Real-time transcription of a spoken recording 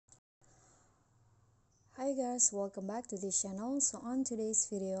Hi guys, welcome back to this channel. So on today's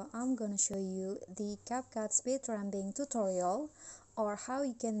video, I'm gonna show you the CapCut speed ramping tutorial, or how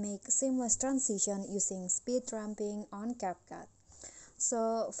you can make seamless transition using speed ramping on CapCut.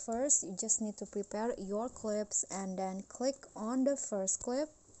 So first, you just need to prepare your clips and then click on the first clip,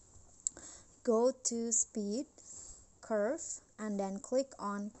 go to speed, curve, and then click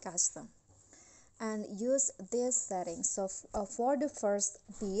on custom and use this setting. So for the first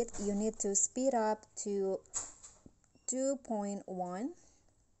beat, you need to speed up to 2.1,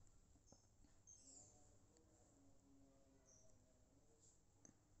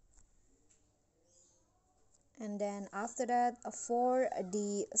 and then after that, for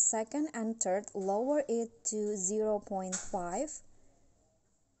the second and third, lower it to 0.5,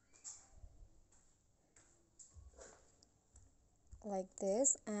 like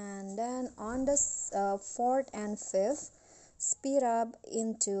this. And then on the fourth and fifth, speed up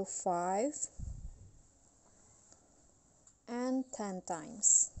into 5 and 10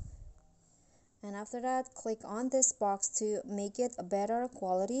 times. And after that, click on this box to make it a better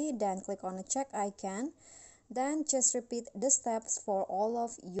quality, then click on the check icon. Then just repeat the steps for all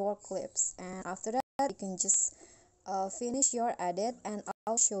of your clips, and after that you can just finish your edit and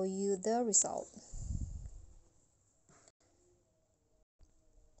I'll show you the result.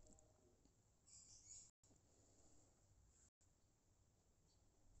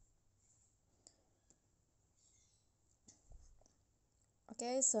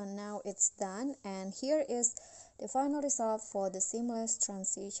 Okay, so now it's done, and here is the final result for the seamless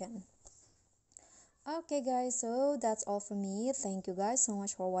transition. Okay guys, so that's all for me. Thank you guys so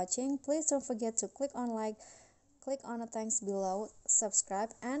much for watching. Please don't forget to click on like, click on the thanks below, subscribe,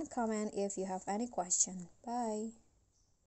 and comment if you have any question. Bye.